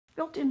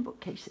built-in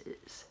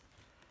bookcases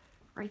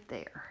right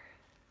there.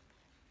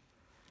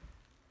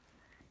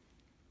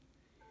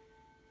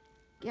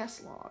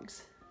 Gas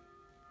logs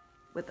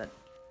with an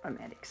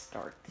automatic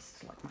start. This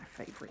is like my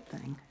favorite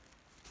thing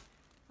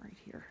right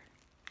here.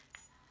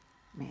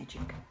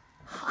 Magic.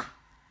 Ha!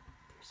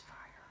 There's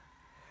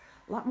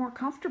fire. A lot more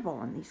comfortable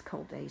on these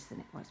cold days than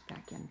it was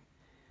back in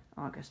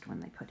August when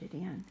they put it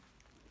in.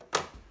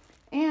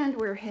 And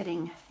we're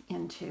heading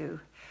into,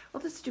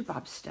 well, let's do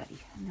Bob's study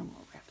and then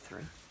we'll wrap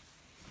through.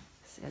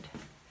 Said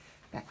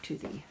back to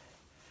the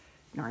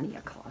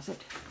Narnia closet.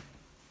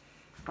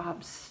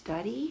 Bob's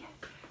study,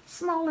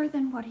 smaller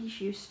than what he's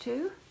used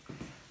to,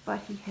 but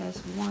he has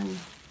one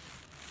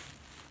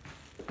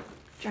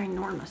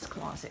ginormous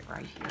closet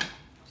right here.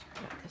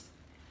 Sorry about this.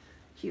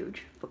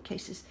 Huge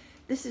bookcases.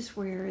 This is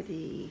where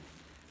the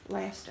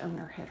last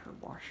owner had her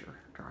washer,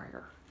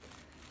 dryer,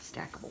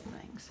 stackable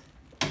things.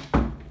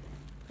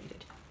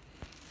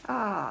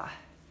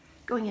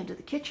 Going into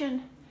the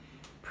kitchen,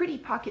 pretty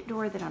pocket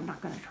door that I'm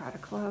not going to try to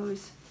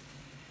close.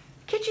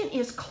 Kitchen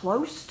is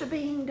close to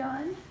being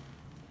done.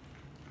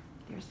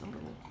 There's the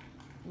little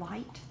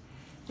light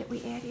that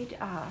we added.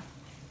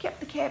 Kept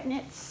the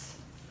cabinets,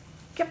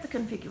 kept the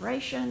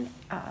configuration,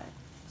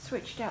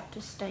 switched out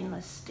to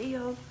stainless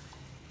steel,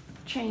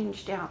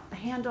 changed out the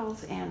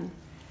handles, and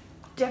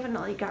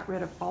definitely got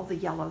rid of all the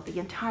yellow. The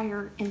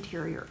entire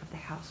interior of the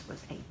house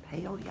was a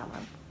pale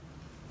yellow.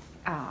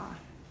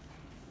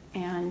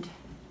 And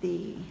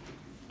the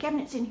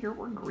cabinets in here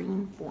were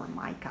green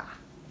Formica.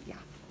 Yeah.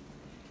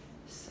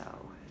 So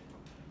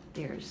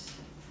there's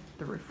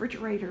the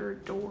refrigerator,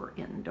 door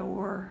in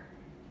door,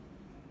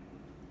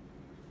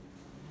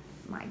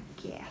 my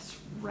gas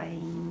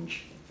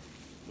range.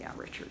 Yeah,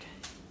 Richard,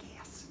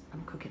 gas.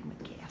 I'm cooking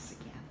with gas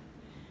again.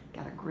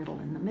 Got a griddle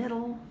in the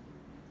middle,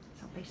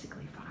 so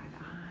basically 5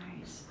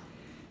 eyes.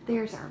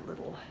 There's our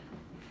little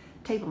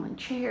table and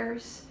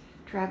chairs.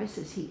 Travis,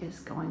 as he is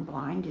going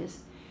blind, is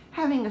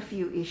having a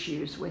few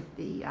issues with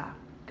the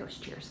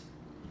ghost chairs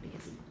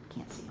because he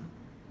can't see them.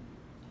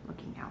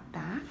 Looking out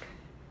back,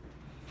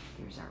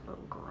 there's our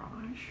little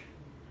garage,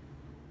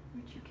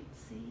 which you can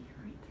see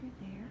right through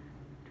there.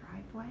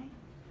 Driveway.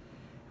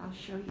 I'll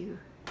show you.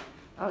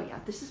 Oh yeah,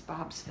 this is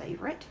Bob's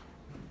favorite.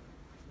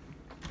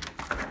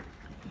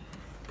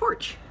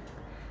 Porch.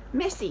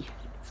 Messy.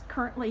 It's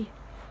currently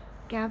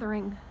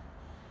gathering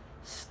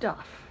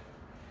stuff.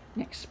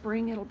 Next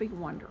spring it'll be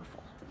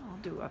wonderful. I'll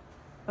do a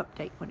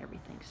update when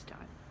everything's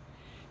done.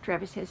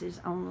 Travis has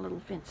his own little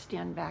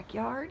fenced-in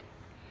backyard,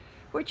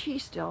 which he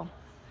still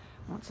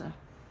wants a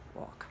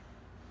walk.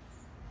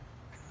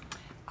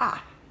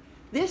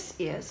 This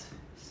is,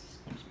 excuse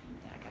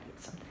me, I gotta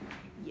get something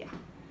right. Yeah.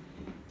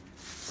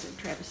 So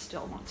Travis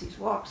still wants these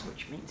walks,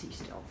 which means he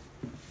still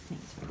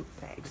needs poop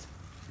bags.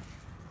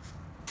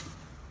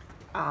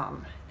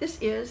 This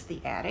is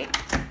the attic,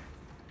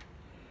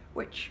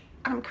 which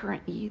I'm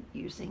currently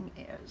using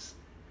as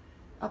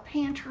a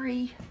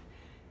pantry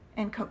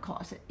and coat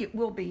closet. It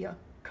will be a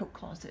coat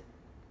closet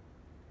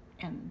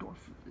and door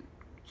for food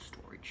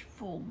storage,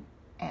 full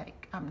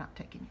attic. I'm not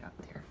taking you up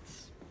there.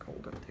 It's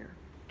cold up there.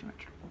 Too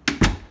much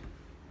trouble.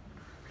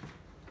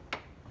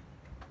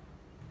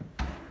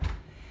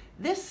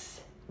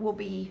 This will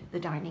be the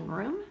dining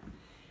room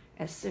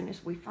as soon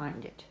as we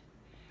find it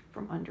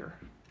from under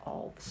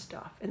all the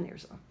stuff. And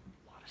there's a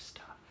lot of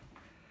stuff.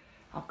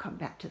 I'll come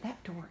back to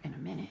that door in a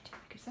minute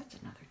because that's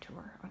another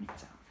tour on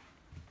its own.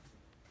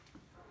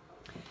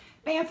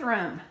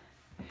 Bathroom,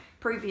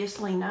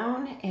 previously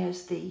known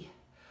as the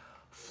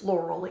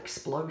floral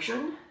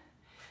explosion,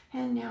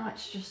 and now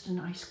it's just a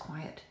nice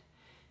quiet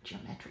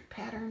geometric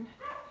pattern.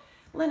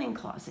 Linen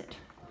closet,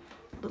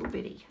 little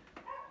bitty,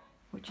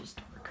 which is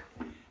dark.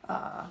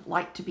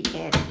 Light to be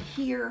added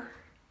here.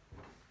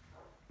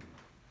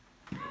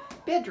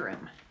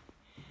 Bedroom,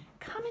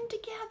 coming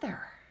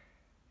together.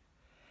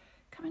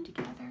 Coming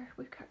together.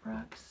 We've got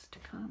rugs to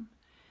come.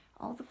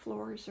 All the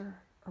floors are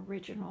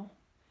original.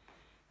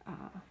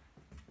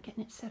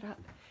 Getting it set up.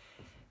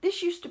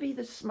 This used to be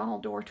the small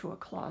door to a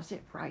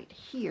closet right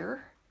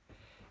here,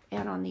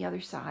 and on the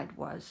other side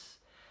was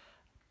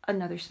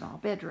another small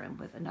bedroom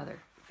with another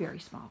very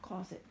small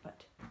closet,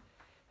 but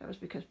that was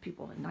because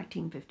people in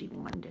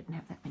 1951 didn't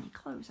have that many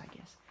clothes, I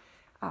guess.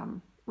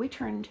 We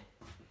turned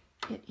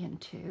it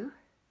into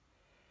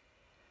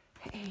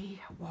a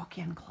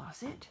walk-in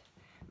closet.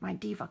 My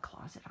diva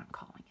closet, I'm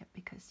calling it,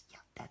 because, yeah,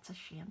 that's a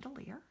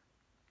chandelier.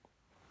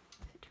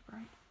 Is it too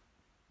bright?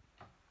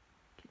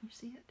 Can you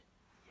see it?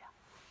 Yeah.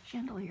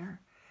 Chandelier.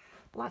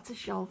 Lots of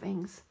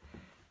shelvings.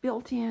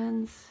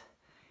 Built-ins.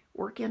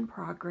 Work in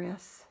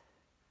progress.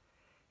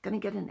 Gonna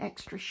get an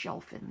extra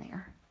shelf in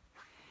there.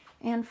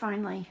 And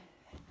finally,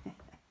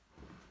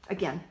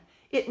 again,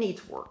 it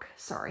needs work.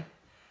 Sorry.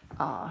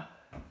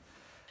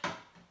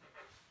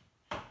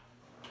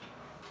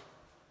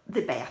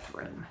 The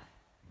bathroom.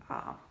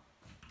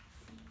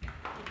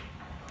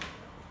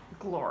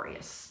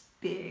 Glorious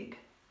big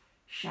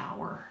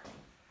shower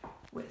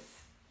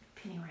with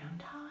penny round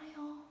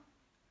tile.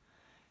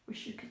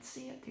 Wish you could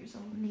see it. There's a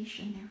little niche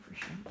in there for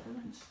shampoo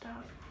and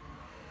stuff.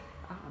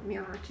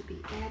 mirror to be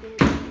added.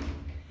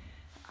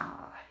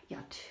 Yeah,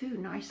 2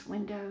 nice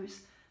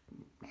windows,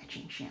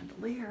 matching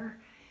chandelier,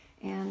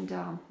 and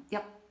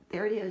yep,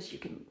 there it is. You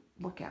can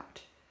look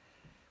out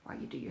while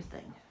you do your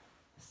thing.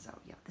 So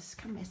yeah, this is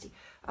kind of messy.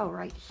 Oh,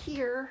 right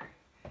here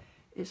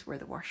is where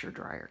the washer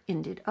dryer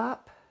ended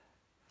up,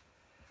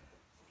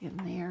 in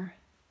there.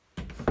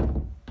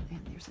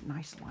 And there's a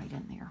nice light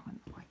in there when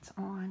the light's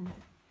on.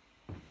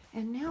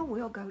 And now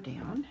we'll go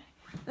down.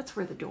 That's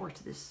where the door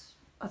to this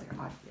other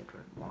odd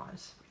bedroom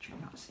was, which you're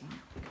not seeing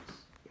because,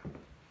 yeah.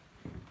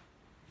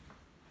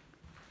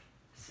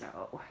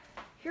 So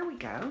here we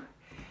go.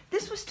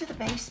 This was to the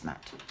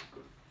basement.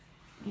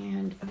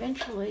 And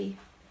eventually,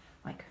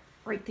 like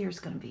right there's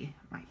going to be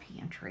my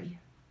pantry.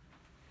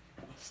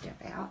 Step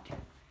out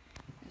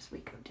as we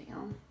go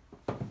down.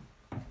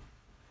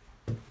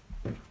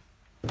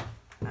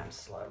 I'm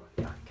slow.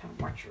 Yeah, kind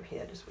of watch your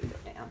head as we go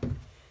down.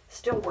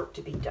 Still work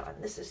to be done.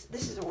 This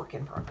is a work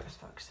in progress,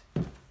 folks.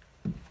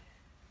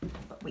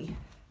 But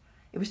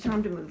it was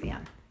time to move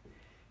in.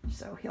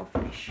 So he'll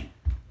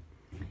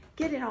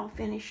get it all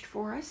finished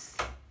for us.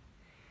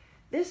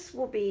 This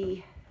will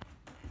be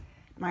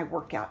my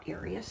workout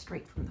area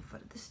straight from the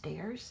foot of the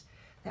stairs.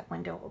 That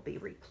window will be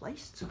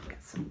replaced, so I've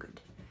got some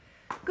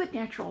good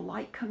natural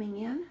light coming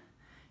in.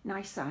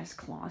 Nice size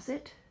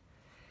closet.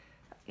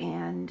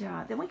 And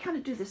then we kind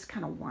of do this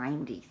kind of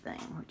windy thing,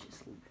 which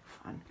is a little bit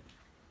fun,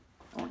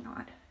 or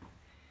not.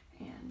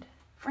 And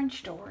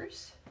French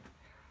doors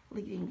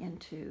leading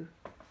into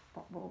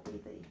what will be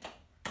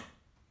the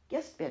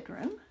guest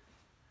bedroom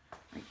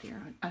right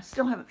there. I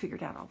still haven't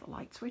figured out all the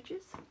light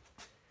switches.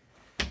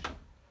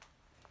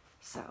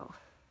 So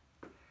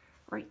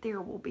right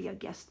there will be a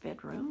guest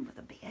bedroom with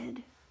a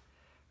bed,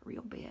 a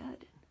real bed,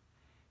 and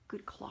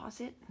good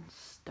closet and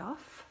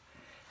stuff.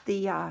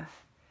 The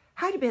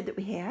hide-a-bed that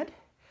we had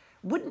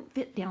wouldn't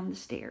fit down the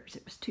stairs.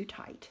 It was too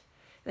tight.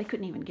 They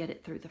couldn't even get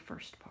it through the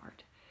first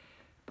part.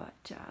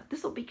 But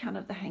this will be kind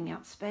of the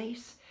hangout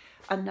space.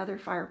 Another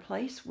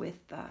fireplace with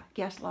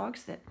gas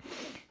logs that,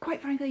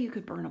 quite frankly, you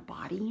could burn a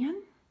body in.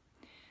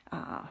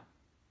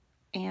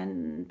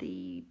 And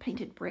the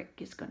painted brick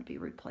is going to be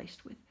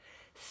replaced with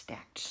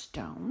stacked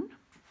stone.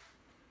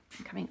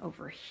 And coming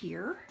over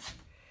here,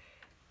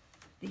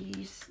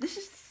 this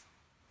is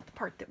the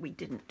part that we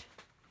didn't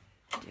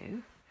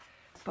do,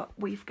 but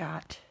we've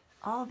got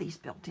all these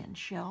built-in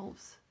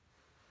shelves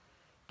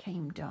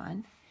came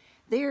done.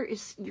 There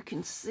is, you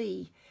can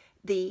see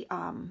the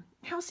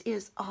house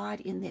is odd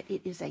in that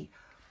it is a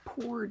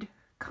poured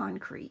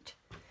concrete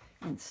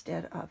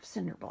instead of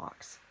cinder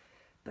blocks.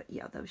 But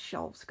yeah, those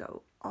shelves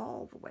go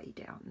all the way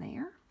down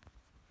there.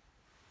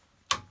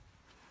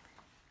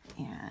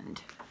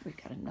 And we've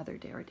got another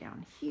door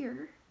down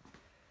here,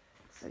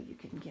 so you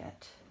can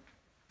get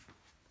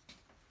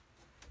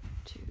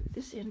to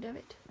this end of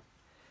it.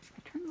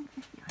 I turn the,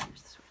 yeah,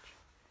 here's the switch.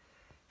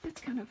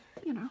 It's kind of,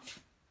 you know,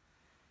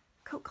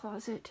 coat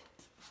closet.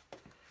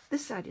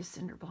 This side is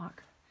cinder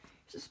block.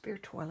 There's a spare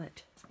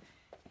toilet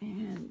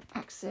and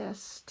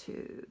access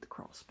to the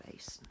crawl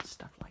space and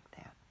stuff like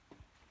that.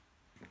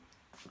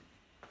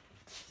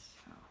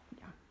 So,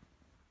 yeah,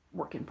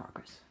 work in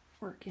progress.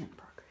 Work in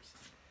progress.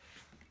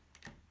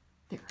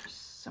 There are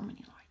so many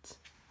lights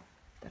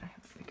that I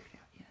haven't figured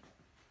out yet.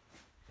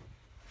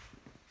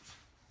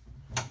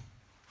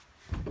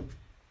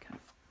 Kind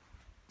of,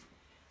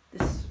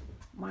 this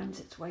winds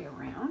its way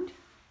around.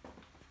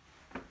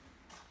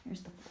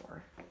 Here's the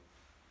floor.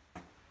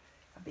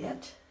 A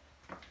bit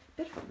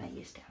of a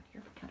maze down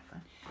here, but kind of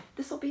fun.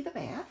 This will be the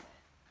bath.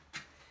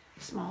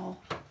 Small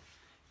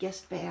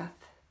guest bath,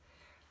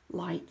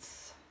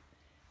 lights,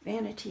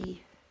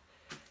 vanity,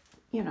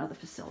 you know, the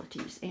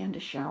facilities, and a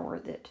shower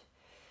that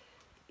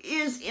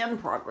is in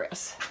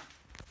progress.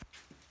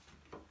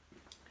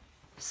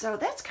 So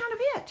that's kind of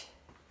it.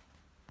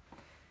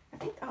 I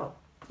think, oh,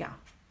 yeah.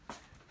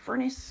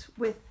 Furnace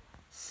with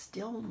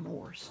still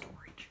more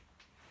storage.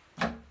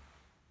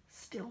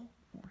 Still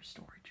more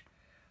storage.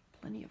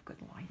 Plenty of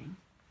good lighting.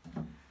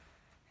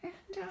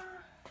 And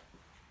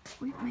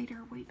we've made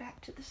our way back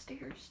to the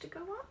stairs to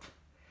go up.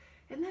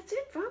 And that's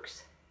it,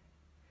 folks.